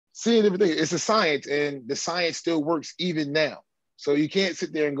seeing different things. It's a science, and the science still works even now. So you can't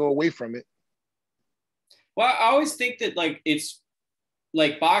sit there and go away from it. Well, I always think that like it's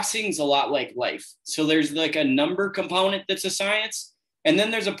like boxing's a lot like life. So there's like a number component that's a science, and then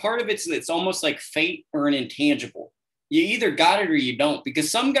there's a part of it that's almost like fate or an intangible. You either got it or you don't,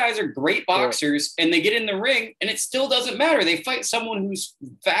 because some guys are great boxers and they get in the ring and it still doesn't matter. They fight someone who's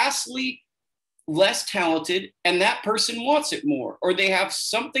vastly less talented and that person wants it more, or they have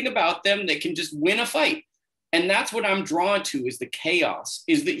something about them that can just win a fight. And that's what I'm drawn to, is the chaos,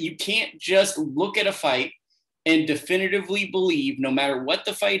 is that you can't just look at a fight and definitively believe, no matter what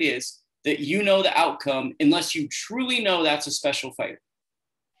the fight is, that you know the outcome unless you truly know that's a special fighter.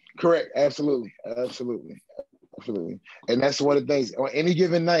 Correct. Absolutely. And that's one of the things. On any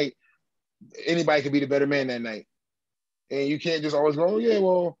given night, anybody could be the better man that night. And you can't just always go, oh, yeah,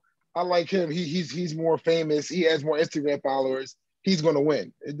 well, I like him. He's more famous. He has more Instagram followers. He's going to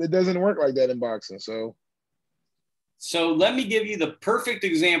win. It doesn't work like that in boxing. So let me give you the perfect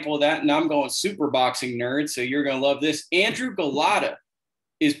example of that, and I'm going super boxing nerd, so you're going to love this. Andrew Galata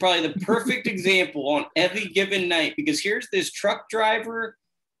is probably the perfect example on every given night, because here's this truck driver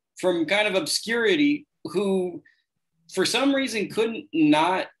from kind of obscurity who, for some reason, couldn't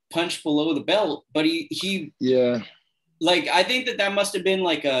not punch below the belt, but he like, I think that must have been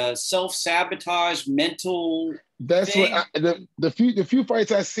like a self-sabotage mental That's thing. what the few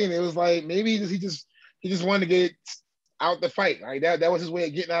fights I've seen, it was like maybe he just wanted to get out the fight. Like that was his way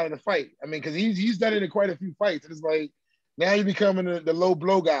of getting out of the fight. I mean, because he's done it in quite a few fights. And it's like, now you're becoming the low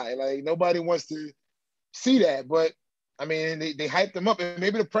blow guy. Like, nobody wants to see that. But I mean, they hyped him up, and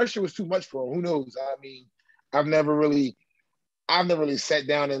maybe the pressure was too much for him. Who knows? I mean, I've never really sat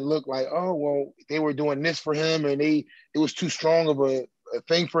down and looked like, oh, well, they were doing this for him and it was too strong of a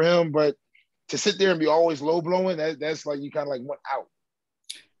thing for him. But to sit there and be always low blowing, that's like, you kind of like went out.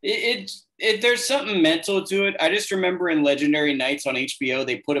 There's something mental to it. I just remember in Legendary Nights on HBO,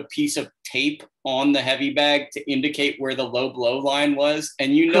 they put a piece of tape on the heavy bag to indicate where the low blow line was.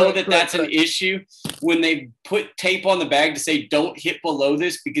 And you know that's an issue when they put tape on the bag to say, don't hit below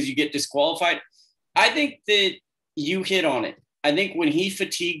this because you get disqualified. I think that you hit on it. I think when he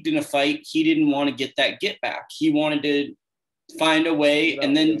fatigued in a fight, he didn't want to get that get back. He wanted to find a way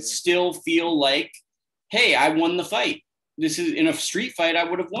and then still feel like, hey, I won the fight. This is, in a street fight, I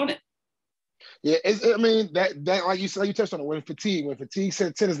would have won it. Yeah, I mean, that like you said, you touched on it. When fatigue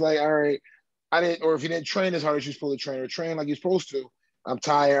sets in, it's like, all right, or if you didn't train as hard as you're supposed to train, or train like you're supposed to, I'm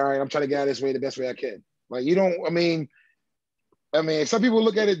tired. All right, I'm trying to get out of this way the best way I can. Like, you don't, I mean, some people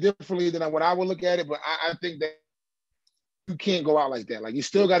look at it differently than what I would look at it, but I think that you can't go out like that. Like, you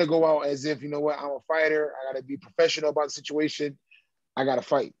still got to go out as if, you know what, I'm a fighter. I got to be professional about the situation. I got to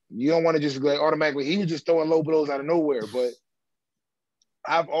fight. You don't want to just like automatically, he was just throwing low blows out of nowhere. But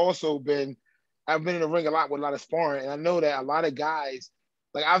I've been in the ring a lot with a lot of sparring, and I know that a lot of guys,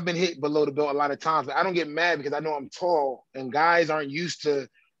 like, I've been hit below the belt a lot of times, but I don't get mad because I know I'm tall, and guys aren't used to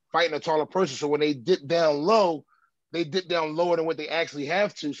fighting a taller person. So when they dip down low, they dip down lower than what they actually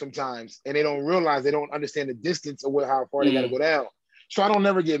have to sometimes, and they don't realize, they don't understand the distance of how far they got to go down. So I don't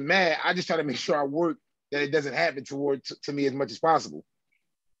never get mad. I just try to make sure I work that it doesn't happen to me as much as possible.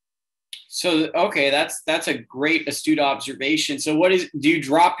 So, okay, that's a great astute observation. So do you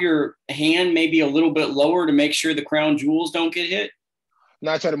drop your hand maybe a little bit lower to make sure the crown jewels don't get hit?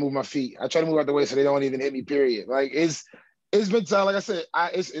 No, I try to move my feet. I try to move out the way so they don't even hit me, period. Like, it's been tough. Like I said,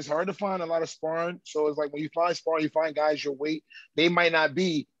 it's hard to find a lot of sparring. So it's like, when you find sparring, you find guys your weight. They might not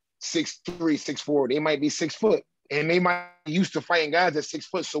be 6'3", 6'4". They might be 6 foot. And they might be used to fighting guys at 6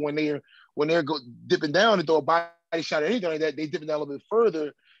 foot. So when they're dipping down to throw a body shot or anything like that, they dipping down a little bit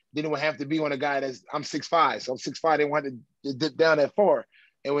further than it would have to be on a guy I'm 6'5". So I'm 6'5". They want to dip down that far.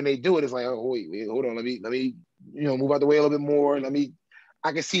 And when they do it, it's like, oh, wait, hold on. Let me, move out the way a little bit more.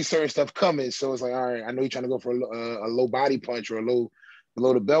 I can see certain stuff coming. So it's like, all right, I know you're trying to go for a low body punch or a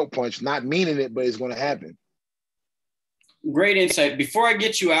below the belt punch, not meaning it, but it's going to happen. Great insight. Before I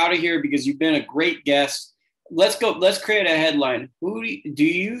get you out of here, because you've been a great guest, let's create a headline. Who do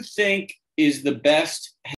you think is the best